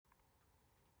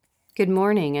Good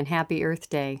morning and happy Earth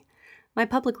Day. My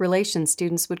public relations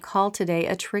students would call today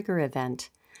a trigger event,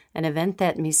 an event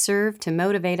that may serve to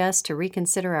motivate us to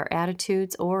reconsider our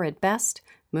attitudes or, at best,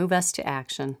 move us to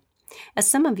action. As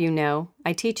some of you know,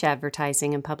 I teach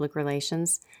advertising and public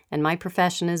relations, and my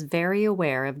profession is very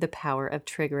aware of the power of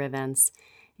trigger events.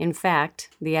 In fact,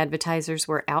 the advertisers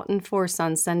were out in force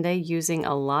on Sunday using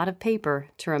a lot of paper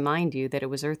to remind you that it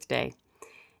was Earth Day.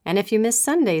 And if you missed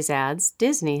Sunday's ads,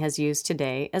 Disney has used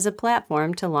today as a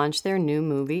platform to launch their new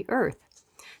movie, Earth.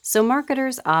 So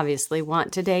marketers obviously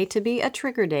want today to be a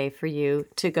trigger day for you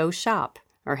to go shop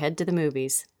or head to the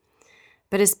movies.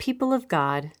 But as people of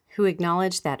God who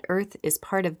acknowledge that Earth is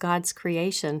part of God's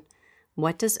creation,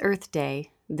 what does Earth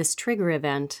Day, this trigger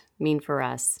event, mean for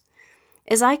us?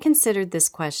 As I considered this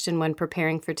question when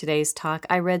preparing for today's talk,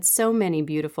 I read so many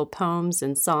beautiful poems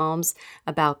and psalms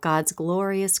about God's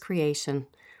glorious creation.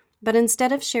 But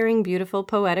instead of sharing beautiful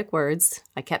poetic words,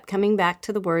 I kept coming back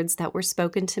to the words that were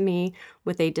spoken to me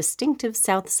with a distinctive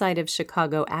south side of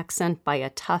Chicago accent by a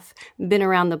tough,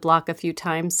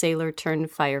 been-around-the-block-a-few-times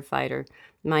sailor-turned-firefighter,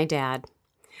 my dad.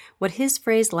 What his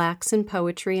phrase lacks in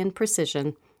poetry and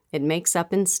precision, it makes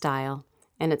up in style,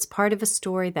 and it's part of a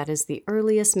story that is the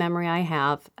earliest memory I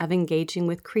have of engaging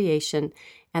with creation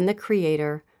and the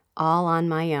Creator all on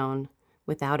my own,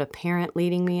 without a parent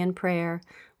leading me in prayer,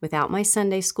 without my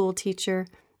Sunday school teacher,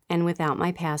 and without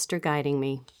my pastor guiding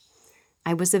me.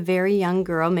 I was a very young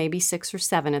girl, maybe 6 or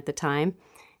 7 at the time,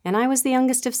 and I was the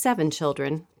youngest of 7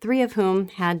 children, 3 of whom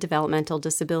had developmental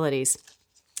disabilities.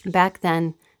 Back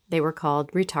then, they were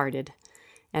called retarded,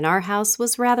 and our house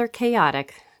was rather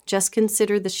chaotic. Just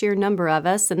consider the sheer number of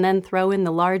us, and then throw in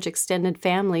the large extended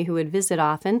family who would visit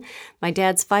often, my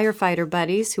dad's firefighter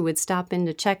buddies who would stop in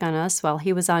to check on us while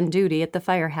he was on duty at the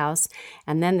firehouse,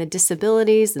 and then the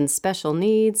disabilities and special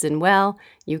needs, and well,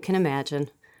 you can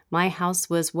imagine. My house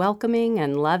was welcoming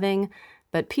and loving,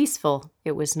 but peaceful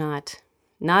it was not.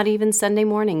 Not even Sunday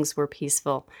mornings were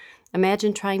peaceful.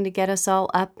 Imagine trying to get us all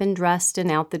up and dressed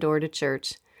and out the door to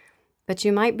church. But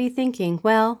you might be thinking,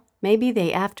 well,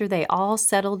 maybe after they all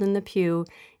settled in the pew,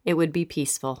 it would be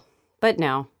peaceful. But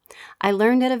no, I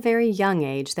learned at a very young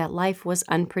age that life was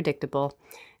unpredictable,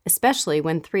 especially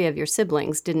when 3 of your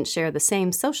siblings didn't share the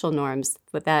same social norms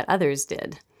that others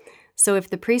did. So if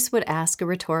the priest would ask a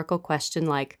rhetorical question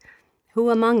like,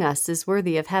 "Who among us is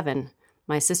worthy of heaven?"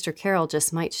 my sister Carol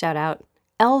just might shout out,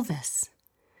 "Elvis!"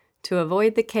 To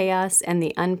avoid the chaos and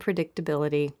the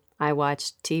unpredictability, I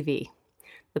watched TV.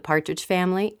 The Partridge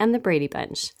Family, and the Brady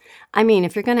Bunch. I mean,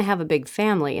 if you're going to have a big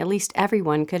family, at least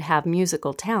everyone could have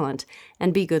musical talent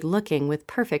and be good-looking with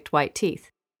perfect white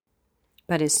teeth.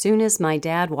 But as soon as my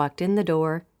dad walked in the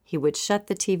door, he would shut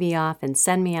the TV off and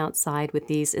send me outside with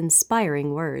these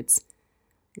inspiring words.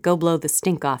 "Go blow the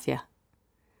stink off ya."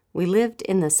 We lived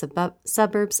in the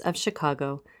suburbs of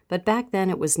Chicago, but back then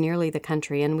it was nearly the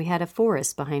country, and we had a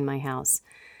forest behind my house.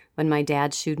 When my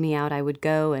dad shooed me out, I would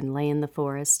go and lay in the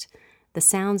forest. The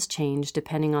sounds changed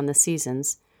depending on the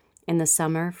seasons. In the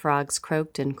summer, frogs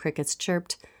croaked and crickets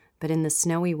chirped, but in the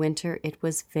snowy winter, it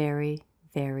was very,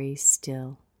 very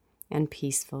still and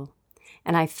peaceful,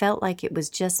 and I felt like it was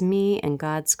just me and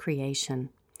God's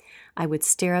creation. I would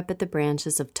stare up at the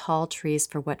branches of tall trees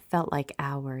for what felt like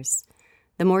hours.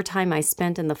 The more time I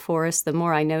spent in the forest, the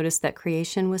more I noticed that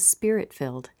creation was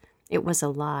spirit-filled. It was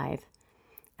alive.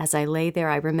 As I lay there,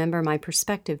 I remember my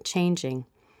perspective changing.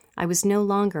 I was no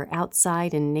longer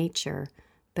outside in nature,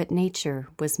 but nature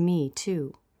was me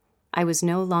too. I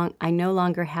no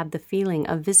longer had the feeling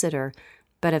of visitor,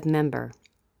 but of member.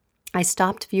 I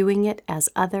stopped viewing it as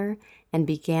other and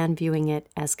began viewing it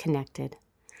as connected.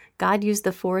 God used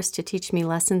the forest to teach me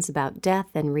lessons about death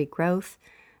and regrowth,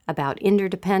 about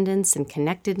interdependence and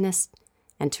connectedness,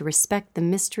 and to respect the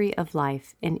mystery of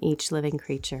life in each living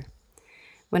creature.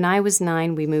 When I was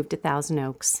 9, we moved to Thousand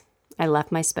Oaks. I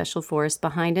left my special forest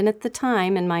behind, and at the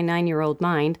time, in my 9-year-old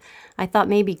mind, I thought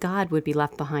maybe God would be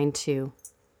left behind too.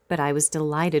 But I was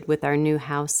delighted with our new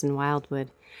house in Wildwood.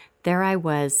 There I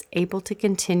was, able to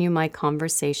continue my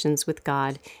conversations with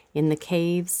God in the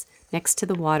caves, next to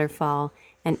the waterfall,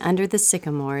 and under the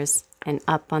sycamores, and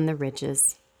up on the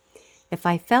ridges. If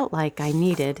I felt like I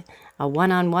needed a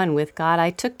one-on-one with God, I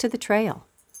took to the trail.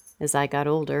 As I got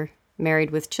older,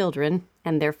 married with children,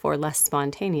 and therefore less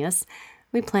spontaneous,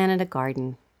 we planted a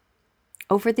garden.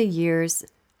 Over the years,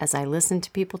 as I listen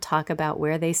to people talk about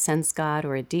where they sense God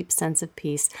or a deep sense of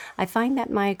peace, I find that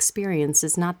my experience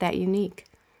is not that unique.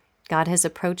 God has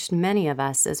approached many of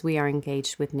us as we are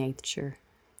engaged with nature,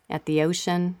 at the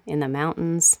ocean, in the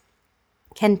mountains,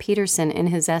 Ken Peterson, in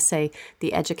his essay,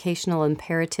 The Educational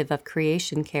Imperative of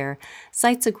Creation Care,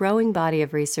 cites a growing body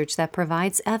of research that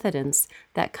provides evidence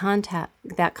that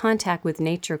contact with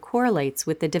nature correlates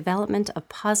with the development of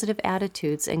positive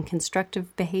attitudes and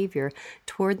constructive behavior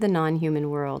toward the non-human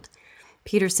world.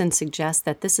 Peterson suggests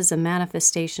that this is a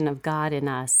manifestation of God in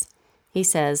us. He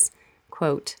says,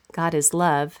 quote, God is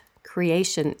love.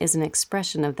 Creation is an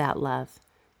expression of that love.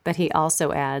 But he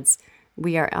also adds,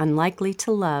 we are unlikely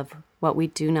to love what we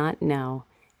do not know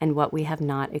and what we have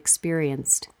not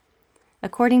experienced.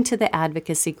 According to the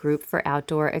advocacy group for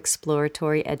outdoor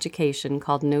exploratory education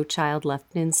called No Child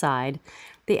Left Inside,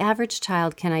 the average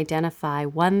child can identify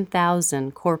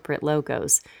 1,000 corporate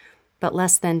logos, but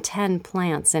less than 10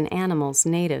 plants and animals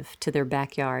native to their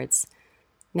backyards.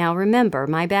 Now remember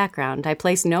my background. I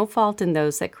place no fault in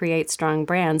those that create strong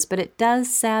brands, but it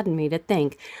does sadden me to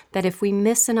think that if we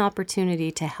miss an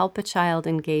opportunity to help a child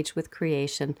engage with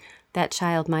creation, that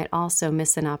child might also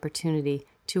miss an opportunity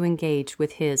to engage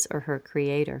with his or her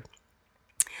creator.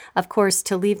 Of course,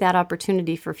 to leave that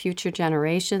opportunity for future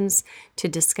generations to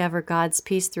discover God's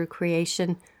peace through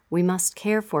creation, we must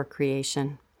care for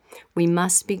creation. We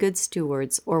must be good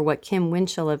stewards, or what Kim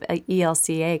Winchell of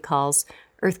ELCA calls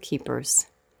earth keepers.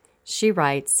 She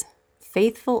writes,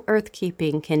 faithful earth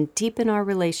keeping can deepen our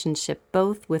relationship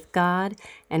both with God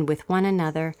and with one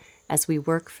another as we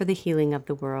work for the healing of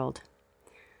the world.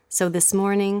 So this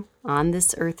morning, on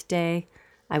this Earth Day,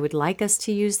 I would like us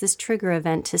to use this trigger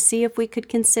event to see if we could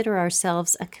consider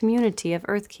ourselves a community of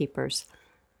earth keepers.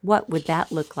 What would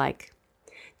that look like?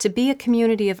 To be a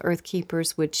community of earth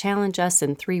keepers would challenge us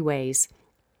in 3 ways: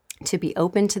 to be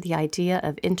open to the idea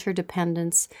of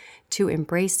interdependence, to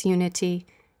embrace unity,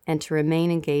 and to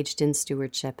remain engaged in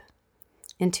stewardship.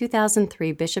 In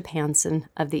 2003, Bishop Hansen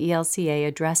of the ELCA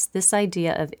addressed this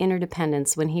idea of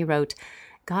interdependence when he wrote,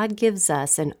 God gives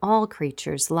us and all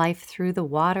creatures life through the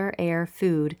water, air,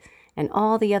 food, and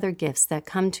all the other gifts that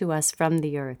come to us from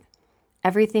the earth.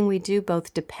 Everything we do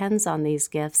both depends on these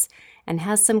gifts and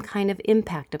has some kind of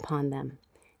impact upon them.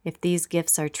 If these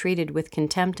gifts are treated with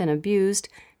contempt and abused,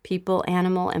 people,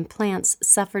 animal, and plants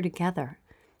suffer together.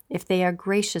 If they are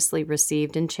graciously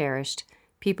received and cherished,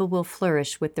 people will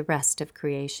flourish with the rest of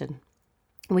creation.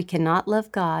 We cannot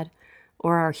love God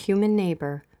or our human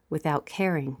neighbor without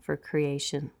caring for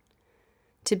creation.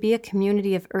 To be a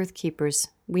community of earth keepers,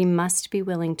 we must be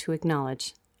willing to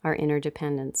acknowledge our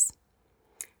interdependence.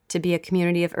 To be a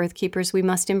community of earth keepers, we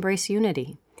must embrace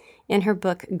unity. In her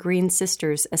book, Green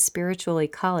Sisters, A Spiritual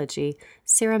Ecology,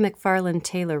 Sarah McFarland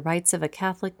Taylor writes of a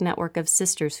Catholic network of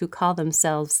sisters who call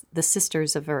themselves the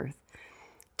Sisters of Earth.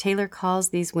 Taylor calls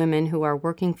these women who are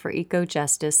working for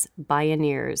eco-justice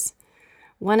Bioneers.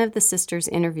 One of the sisters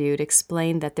interviewed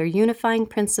explained that their unifying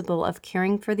principle of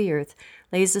caring for the earth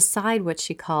lays aside what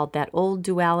she called that old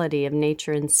duality of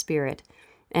nature and spirit,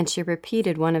 and she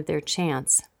repeated one of their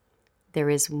chants, there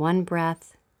is one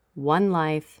breath, one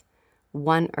life,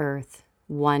 one earth,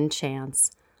 one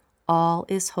chance. All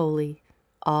is holy,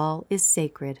 all is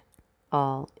sacred,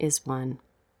 all is one.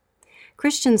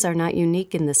 Christians are not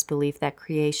unique in this belief that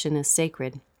creation is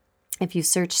sacred. If you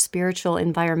search spiritual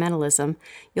environmentalism,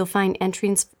 you'll find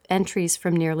entries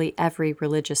from nearly every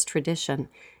religious tradition,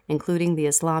 including the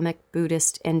Islamic,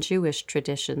 Buddhist, and Jewish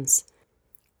traditions.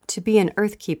 To be an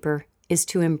earth keeper is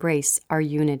to embrace our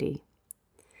unity.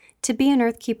 To be an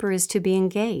earth keeper is to be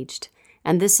engaged,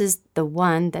 and this is the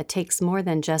one that takes more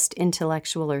than just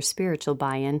intellectual or spiritual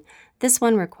buy-in. This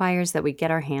one requires that we get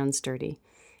our hands dirty,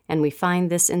 and we find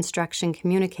this instruction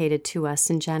communicated to us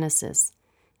in Genesis.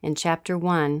 In chapter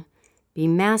 1, be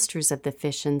masters of the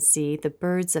fish and sea, the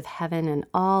birds of heaven, and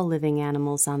all living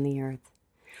animals on the earth.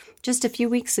 Just a few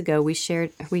weeks ago,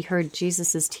 we heard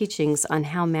Jesus' teachings on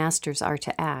how masters are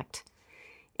to act.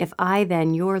 If I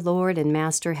then, your Lord and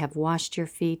Master, have washed your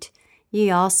feet, ye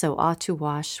also ought to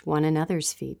wash one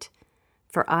another's feet.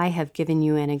 For I have given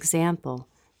you an example,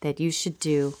 that you should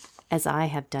do as I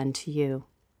have done to you.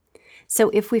 So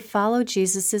if we follow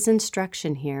Jesus'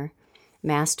 instruction here,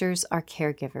 masters are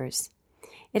caregivers.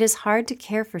 It is hard to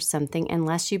care for something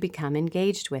unless you become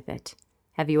engaged with it.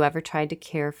 Have you ever tried to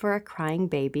care for a crying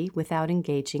baby without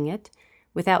engaging it,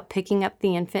 without picking up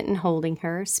the infant and holding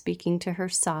her, speaking to her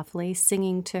softly,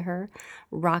 singing to her,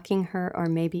 rocking her, or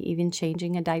maybe even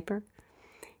changing a diaper?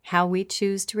 How we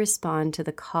choose to respond to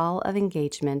the call of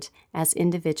engagement as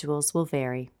individuals will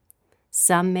vary.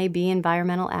 Some may be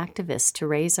environmental activists to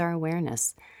raise our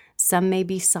awareness. Some may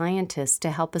be scientists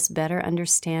to help us better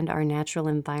understand our natural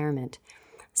environment.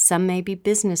 Some may be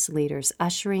business leaders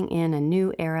ushering in a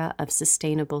new era of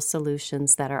sustainable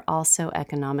solutions that are also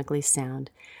economically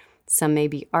sound. Some may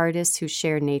be artists who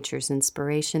share nature's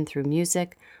inspiration through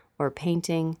music or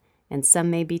painting, and some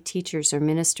may be teachers or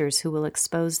ministers who will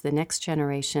expose the next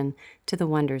generation to the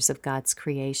wonders of God's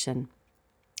creation.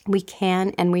 We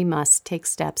can and we must take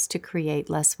steps to create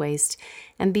less waste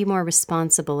and be more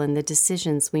responsible in the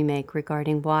decisions we make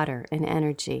regarding water and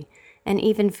energy and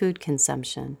even food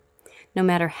consumption. No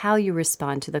matter how you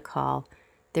respond to the call,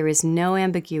 there is no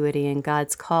ambiguity in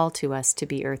God's call to us to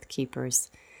be earth keepers,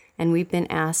 and we've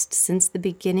been asked since the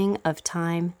beginning of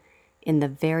time in the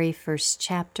very first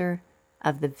chapter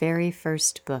of the very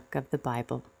first book of the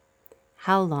Bible.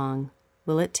 How long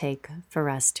will it take for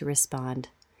us to respond?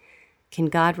 Can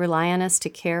God rely on us to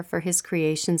care for His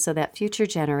creation so that future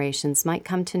generations might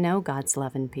come to know God's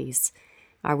love and peace?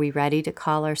 Are we ready to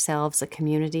call ourselves a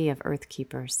community of earth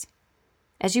keepers?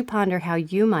 As you ponder how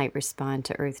you might respond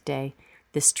to Earth Day,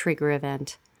 this trigger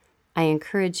event, I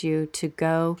encourage you to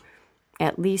go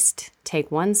at least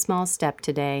take one small step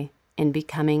today in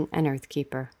becoming an earth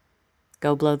keeper.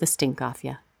 Go blow the stink off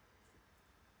ya.